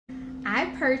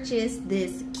purchased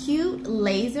this cute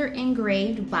laser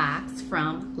engraved box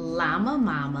from Llama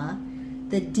Mama.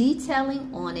 The detailing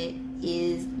on it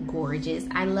is gorgeous.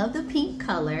 I love the pink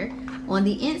color. On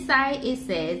the inside it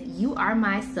says, "You are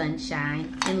my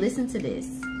sunshine," and listen to this.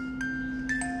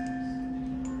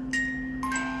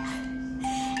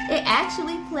 It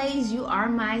actually plays "You Are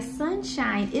My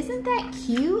Sunshine." Isn't that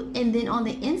cute? And then on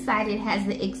the inside it has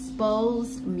the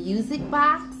exposed music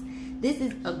box. This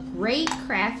is a great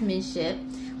craftsmanship.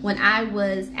 When I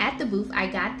was at the booth, I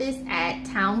got this at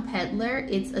Town Peddler.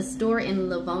 It's a store in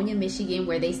Livonia, Michigan,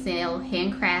 where they sell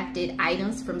handcrafted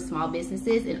items from small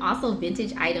businesses and also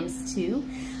vintage items too.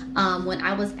 When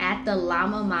I was at the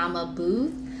Llama Mama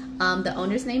booth, the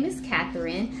owner's name is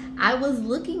Catherine. I was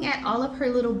looking at all of her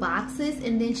little boxes,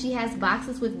 and then she has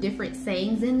boxes with different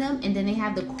sayings in them, and then they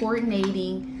have the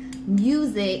coordinating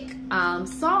music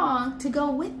song to go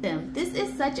with them. This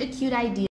is such a cute idea.